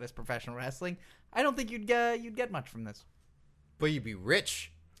the fact that it's professional wrestling. I don't think you'd get much from this. But you'd be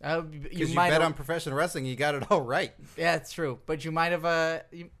rich. You You might bet have, on professional wrestling, you got it all right. yeah, it's true. But you might have yeah,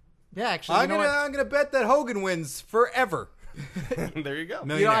 actually, I'm gonna bet that Hogan wins forever. There you go.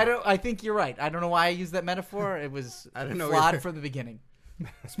 Millionaire. I think you're right. I don't know why I used that metaphor. It was I don't know flawed either. from the beginning.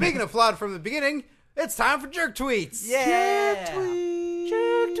 Speaking of flawed from the beginning, it's time for jerk tweets. Yeah.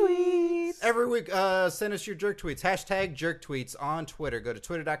 Jerk tweets. Every week, send us your jerk tweets. Hashtag jerk tweets on Twitter. Go to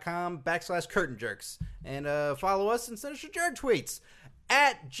twitter.com/curtain jerks and follow us and send us your jerk tweets.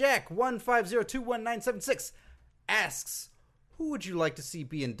 At Jack15021976 asks, who would you like to see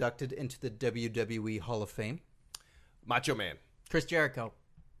be inducted into the WWE Hall of Fame? Macho Man. Chris Jericho.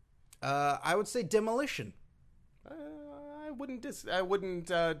 I would say Demolition. I wouldn't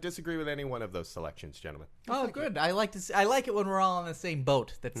disagree with any one of those selections, gentlemen. Oh, good. I like it when we're all on the same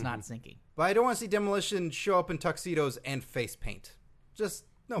boat that's not sinking. But I don't want to see Demolition show up in tuxedos and face paint. Just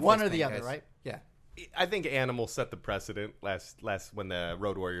no One face or the paint, other, guys. right? Yeah. I think Animal set the precedent last when the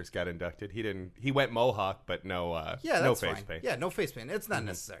Road Warriors got inducted. He went Mohawk, but no That's face fine. paint. Yeah, no face paint. It's not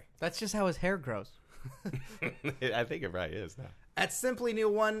necessary. That's just how his hair grows. I think it probably is now. At Simply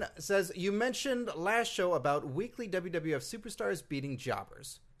Neil 1 says, you mentioned last show about weekly WWF superstars beating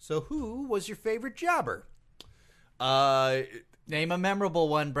jobbers. So who was your favorite jobber? Name a memorable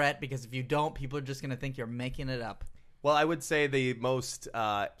one, Brett, because if you don't, people are just going to think you're making it up. Well, I would say the most, and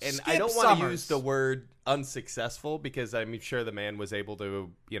I Skip don't want to Summers. use the word unsuccessful because I'm sure the man was able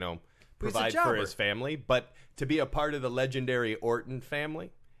to, provide for jobber. his family, but to be a part of the legendary Orton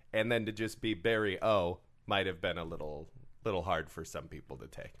family and then to just be Barry O might have been a little hard for some people to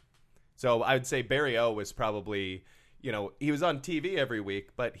take. So I would say Barry O was probably, he was on TV every week,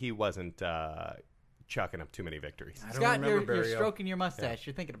 but he wasn't chalking up too many victories. I don't Scott, remember you're Barry O. stroking your mustache.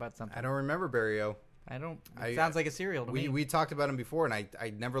 You're thinking about something. I don't remember Barry O. I don't. I- Sounds like a cereal to me. We talked about him before, and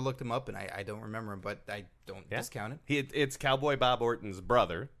I never looked him up, and I don't remember him, but I don't discount it. It's Cowboy Bob Orton's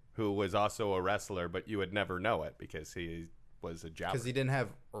brother, who was also a wrestler, but you would never know it because he was a jobber. Because he didn't have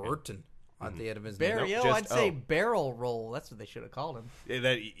Orton at the end of his Barrel, name. No, I'd say oh. barrel roll. That's what they should have called him.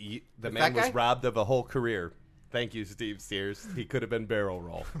 The man fat was guy? robbed of a whole career. Thank you, Steve Sears. He could have been barrel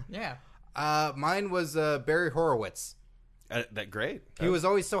roll. Yeah. Mine was Barry Horowitz. That great. He was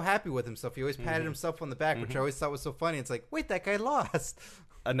always so happy with himself. He always patted himself on the back, which I always thought was so funny. It's like, wait, that guy lost.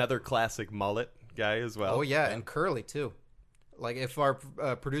 Another classic mullet guy as well. Oh, yeah, and curly, too. Like, if our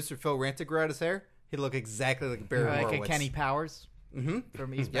producer Phil Rantic grew out his hair, he'd look exactly like Barry Like Horowitz. a Kenny Powers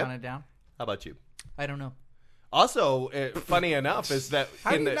from Eastbound and Down. How about you? I don't know. Also, funny enough is that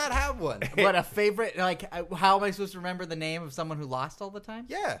How do you not have one? What a favorite! Like, how am I supposed to remember the name of someone who lost all the time?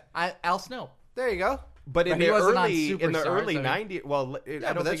 Yeah, Al Snow. there you go. but in But he the wasn't on early Superstars, 90s, well, I Yeah, don't but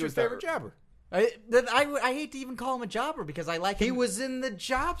think that's it your was favorite jobber. I hate to even call him a jobber because I like He him. was in the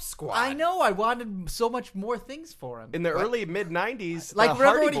job squad. I know. I wanted so much more things for him. In the early mid 90s. Like, the remember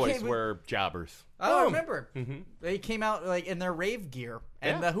Hardy when he Boys came- were jobbers. I remember. They came out like in their rave gear,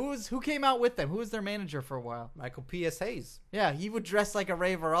 and Yeah. who came out with them? Who was their manager for a while? Michael P.S. Hayes. Yeah, he would dress like a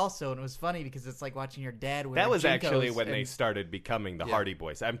raver also, and it was funny because it's like watching your dad wear That was Jinkos actually when they and- started becoming the Yeah. Hardy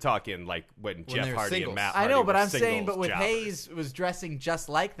Boys. I'm talking like when they Jeff were Hardy singles. and Matt I Hardy know, but were I'm saying, but singles with jobbers. Hayes was dressing just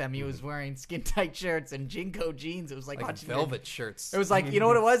like them. He was wearing skin tight shirts and Jinko jeans. It was like, Like watching your- velvet shirts. It was like, you know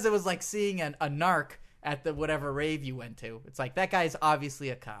what it was? It was like seeing a narc at the whatever rave you went to. It's like, that guy's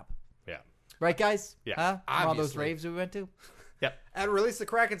obviously a cop. Yeah. Right, guys? Yeah, Huh? From all those obviously. raves we went to? Yep. At Release the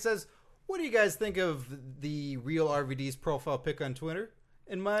Kraken says, what do you guys think of the real RVD's profile pic on Twitter?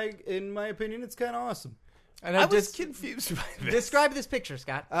 In my opinion, it's kind of awesome. And I I was just confused by this. describe this picture,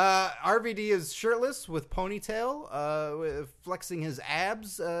 Scott. RVD is shirtless with ponytail, flexing his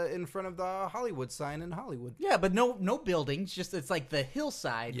abs in front of the Hollywood sign in Hollywood. Yeah, but no buildings. Just it's like the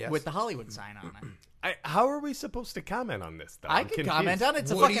hillside Yes. with the Hollywood sign on it. How are we supposed to comment on this, though? I I'm can confused. comment on it.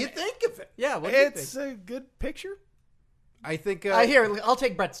 It's a What fucking, do you think of it? Yeah, what do you It's think? a good picture. I think Here, I'll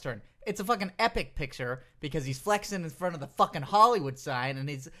take Brett's turn. It's a fucking epic picture because he's flexing in front of the fucking Hollywood sign,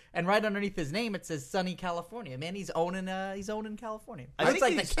 and right underneath his name it says "Sunny California." Man, he's owning California. It's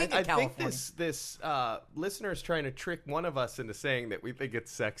like the king of I California. think this listener is trying to trick one of us into saying that we think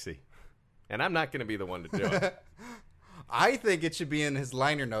it's sexy, and I'm not going to be the one to do it. I think it should be in his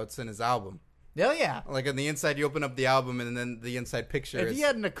liner notes in his album. Oh yeah. Like on the inside, you open up the album, and then the inside picture If is he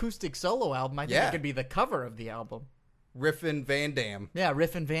had an acoustic solo album, I think Yeah. it could be the cover of the album. Riffin Van Dam. Yeah,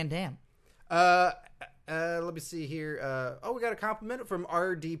 Riff and Van Dam. Let me see here. We got a compliment from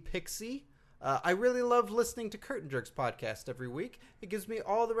RD Pixie. I really love listening to Curtain Jerks podcast every week. It gives me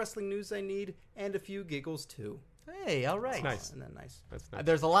all the wrestling news I need and a few giggles too. Hey, all right. Nice. Isn't that nice? That's nice.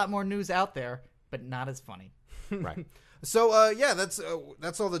 There's a lot more news out there, but not as funny. Right. So yeah, that's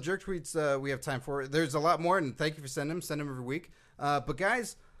all the jerk tweets we have time for. There's a lot more, and thank you for sending them. Send them every week. But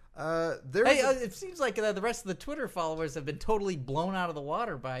guys, there's Hey, it seems like the rest of the Twitter followers have been totally blown out of the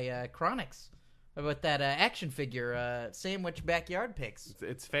water by Chronix about that action figure sandwich backyard pics.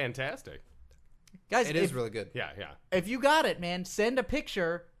 It's fantastic. Guys, it is really good. Yeah, yeah. if you got it, man, send a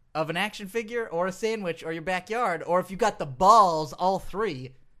picture of an action figure or a sandwich or your backyard, or if you got the balls, all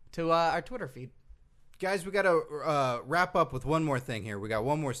three, to our Twitter feed. Guys, we got to wrap up with one more thing here. We got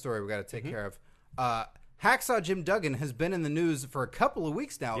one more story we got to take care of. Hacksaw Jim Duggan has been in the news for a couple of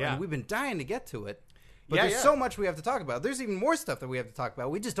weeks now, Yeah. and we've been dying to get to it. But Yeah, there's yeah. so much we have to talk about. There's even more stuff that we have to talk about.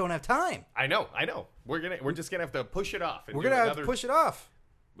 We just don't have time. I know. We're just gonna have to push it off. And We're do going to have another- to push it off.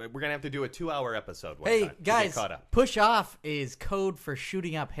 We're gonna have to do a 2-hour episode. One Hey, time to get guys, caught up. push off is code for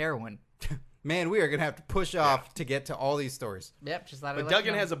shooting up heroin. Man, we are going to have to push off to get to all these stories. Yep, just thought I'd But let you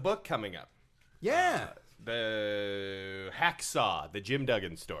Duggan know. has a book coming up. Yeah. The Hacksaw, the Jim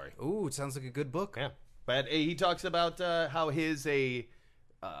Duggan story. Ooh, it sounds like a good book. Yeah, but he talks about how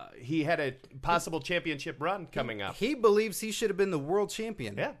he had a possible championship run coming up. He believes he should have been the world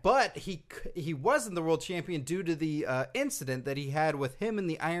champion. Yeah. But he wasn't the world champion due to the incident that he had with him and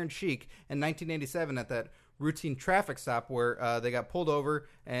the Iron Sheik in 1987 at that routine traffic stop where they got pulled over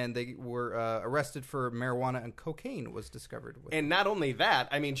and they were arrested for marijuana and cocaine was discovered. With And not only that,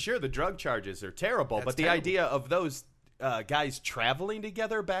 I mean, sure, the drug charges are terrible, That's but the terrible. idea of those guys traveling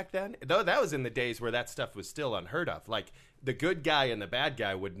together back then, though, that was in the days where that stuff was still unheard of. Like, the good guy and the bad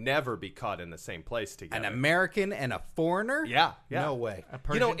guy would never be caught in the same place together. An American and a foreigner? Yeah. No way.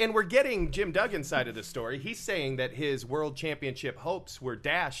 And we're getting Jim Duggan's side of the story. He's saying that his world championship hopes were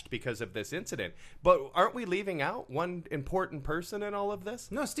dashed because of this incident. But aren't we leaving out one important person in all of this?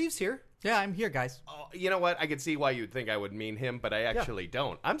 No, Steve's here. Yeah, I'm here, guys. Oh, you know what? I could see why you'd think I would mean him, but I actually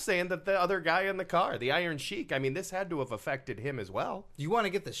don't. I'm saying that the other guy in the car, the Iron Sheik, I mean, this had to have affected him as well. Do you want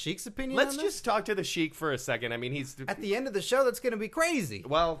to get the Sheik's opinion Let's on this? just talk to the Sheik for a second. I mean, he's... At the end of the show, that's going to be crazy.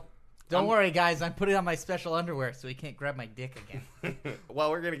 Well... Don't worry, guys. I'm putting on my special underwear so he can't grab my dick again.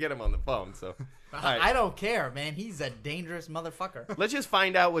 Well, we're going to get him on the phone, so... All right. I don't care, man. He's a dangerous motherfucker. Let's just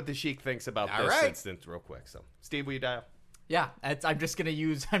find out what the Sheik thinks about All this right. instance real quick. So, Steve, will you dial? Yeah, I'm just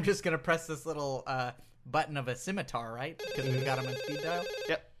gonna press this little button of a scimitar, right? Because we've got him on speed dial.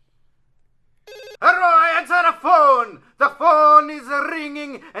 Yep. Hello, answer the phone. The phone is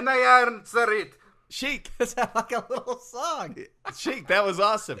ringing, and I answer it. Sheik. Does that like a little song? Sheik, that was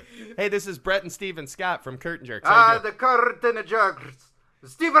awesome. Hey, this is Brett and Steven Scott from Curtain Jerks. How you doing? The curtain jerks.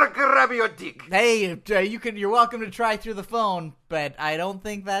 Steven, grab your dick. Hey, you're welcome to try through the phone, but I don't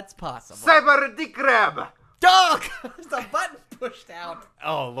think that's possible. Cyber dick grab. Dog! The button pushed out.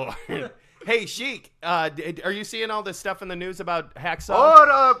 Oh, Lord. Hey, Sheik, are you seeing all this stuff in the news about Hacksaw?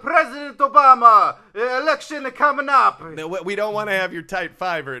 Or President Obama, election coming up. No, we don't want to have your Type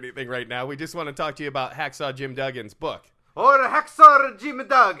 5 or anything right now. We just want to talk to you about Hacksaw Jim Duggan's book. Or Hacksaw Jim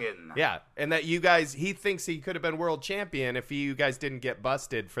Duggan. Yeah, and that you guys, he thinks he could have been world champion if you guys didn't get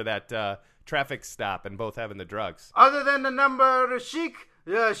busted for that traffic stop and both having the drugs. Other than the number Sheik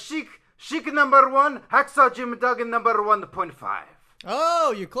number 1, Hacksaw Jim Duggan number 1.5.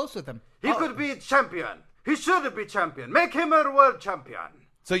 Oh, you're close with him. He could be champion. He should be champion. Make him a world champion.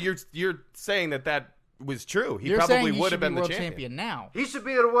 So you're saying that was true. He You're probably saying he would should have be been the world champion. now. He should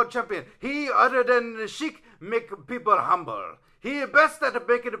be a world champion. He, other than Sheik, make people humble. He is best at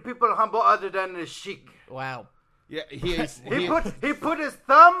making people humble other than Sheik. Wow. Yeah, he put his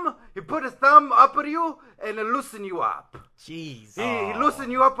thumb up at you and loosen you up. Jeez. He loosen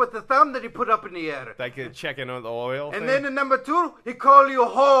you up with the thumb that he put up in the air. like checking on the oil. And thing? then in number 2, he call you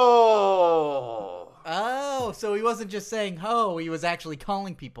ho. Oh, so he wasn't just saying ho, he was actually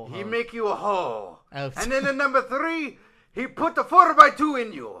calling people ho. He make you a ho. Oh. And then in number 3, he put the 4x2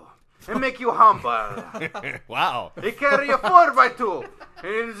 in you and make you humble. Wow. He carry a 4x2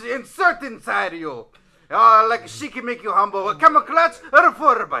 and insert inside you. Like she can make you humble. A camouflage or a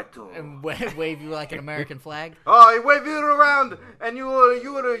 4x2. And wave you like an American flag. Oh, he wave you around and you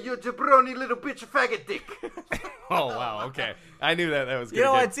jabroni little bitch faggot dick. Oh, wow. Okay. I knew that was good. You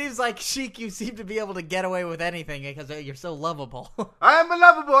know, it seems like Sheik, you seem to be able to get away with anything because you're so lovable. I'm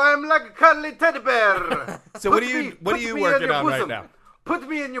lovable. I'm like a cuddly teddy bear. So what are you working on right now? Put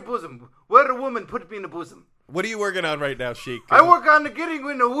me in your bosom. We're a woman. Put me in the bosom. What are you working on right now, Sheik? I work on getting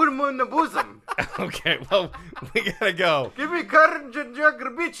in a woman in the bosom. Okay, well, we gotta go. Give me curtain jerk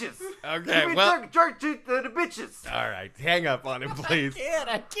bitches. Okay, Give me well, jerk the bitches. all right, hang up on him, please.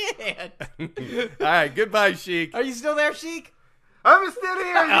 I can't. All right, goodbye, Sheik. Are you still there, Sheik? I'm still here.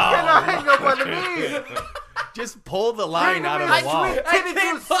 You cannot hang up on me. Just pull the line out of I the wall. sweet titty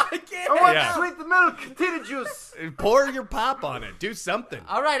juice. I can't. I want Yeah. sweet milk titty juice. Pour your pop on it. Do something.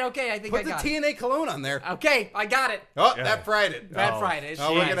 All right, okay, I think I Put the got it. TNA cologne on there. Okay, I got it. Oh, Yeah. that fried it. Bad Friday.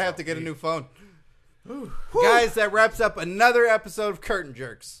 Oh, we're gonna have to get a new phone. Guys, that wraps up another episode of Curtain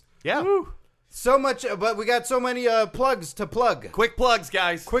Jerks. Yeah. So much, but we got so many plugs to plug. Quick plugs,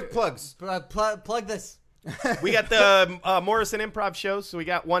 guys. Quick plugs. Plug this. We got the Morrison Improv shows. So we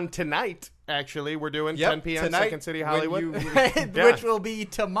got one tonight. Actually, we're doing 10 p.m. tonight, Second City, when Hollywood. Which will be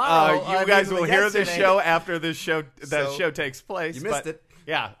tomorrow. You guys will hear the yesterday. show after this show. The So, show takes place. You missed but, it.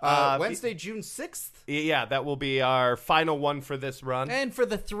 Yeah. Wednesday, June 6th. Yeah, that will be our final one for this run. And for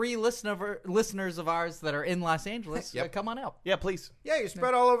the 3 listeners of ours that are in Los Angeles, Yep. come on out. Yeah, please. Yeah, you're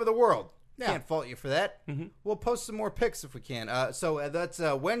spread all over the world. Yeah. Can't fault you for that. Mm-hmm. We'll post some more pics if we can. So that's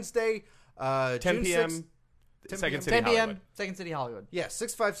Wednesday, 10 June p.m. 6th. 10 Second p.m. City 10 p.m. Hollywood. Second City Hollywood. Yeah,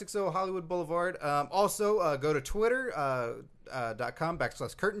 6560 Hollywood Boulevard. Also, go to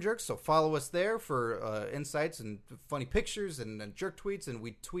Twitter.com/Curtain Jerks. So follow us there for insights and funny pictures and jerk tweets. And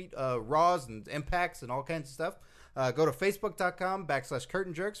we tweet Raws and Impacts and all kinds of stuff. Go to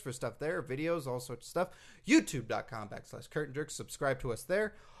Facebook.com/Curtain Jerks for stuff there, videos, all sorts of stuff. YouTube.com/Curtain Jerks. Subscribe to us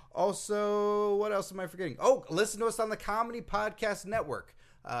there. Also, what else am I forgetting? Oh, listen to us on the Comedy Podcast Network.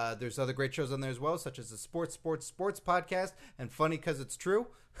 There's other great shows on there as well, such as the Sports Podcast and Funny Because It's True.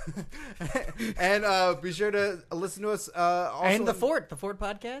 And be sure to listen to us. Also And the Fort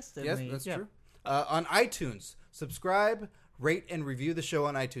Podcast. And Yes, that's true. On iTunes, subscribe, rate and review the show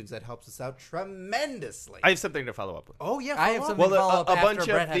on iTunes. That helps us out tremendously. I have something to follow up with. Oh, yeah. I have follow up. something to follow up a after bunch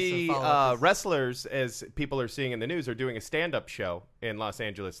Brett of has to the follow up. wrestlers, as people are seeing in the news, are doing a stand-up show in Los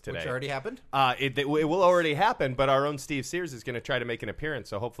Angeles today. Which already happened? It will already happen, but our own Steve Sears is going to try to make an appearance,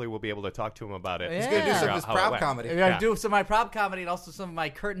 so hopefully we'll be able to talk to him about it. Yeah. He's going to do some of his How it prop went. comedy. I'm gonna do some of my prop comedy and also some of my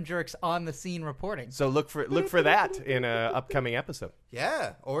curtain jerks on the scene reporting. So look for that in an upcoming episode.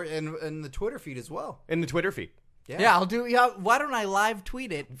 Yeah, or in the Twitter feed as well. In the Twitter feed. Yeah, I'll do. Yeah, why don't I live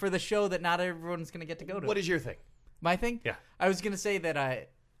tweet it for the show that not everyone's gonna get to go to? What is your thing? My thing? Yeah. I was gonna say that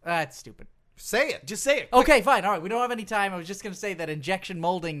that's stupid. Say it. Just say it. Okay, fine. All right, we don't have any time. I was just gonna say that injection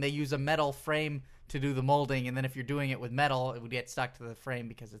molding, they use a metal frame to do the molding, and then if you're doing it with metal, it would get stuck to the frame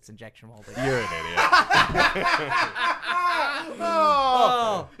because it's injection molding. You're an idiot.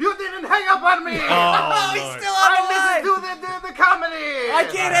 Oh, You didn't hang up on me! oh, he's still on the line. I listened to the comedy! I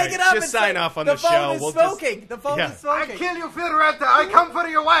can't hang it up. just and sign say, off on the the phone show. Is We'll just- smoking. The phone Yeah. is I smoking. kill you, Phil Retta. I come for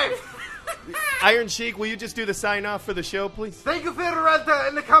your wife. Iron Sheik, will you just do the sign off for the show, please? Thank you, Phil Retta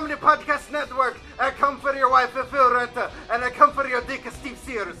and the Comedy Podcast Network. I come for your wife, Phil Retta, and I come for your dick, Steve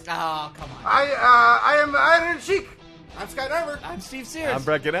Sears. Oh, come on. I am Iron Sheik. I'm Skydiver. I'm Steve Sears. I'm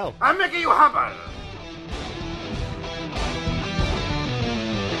Brett Goodell. I'm making you humble.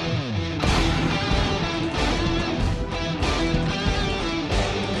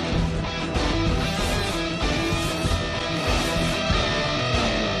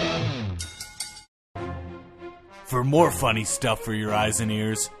 For more funny stuff for your eyes and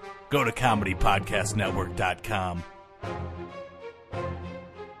ears, go to ComedyPodcastNetwork.com.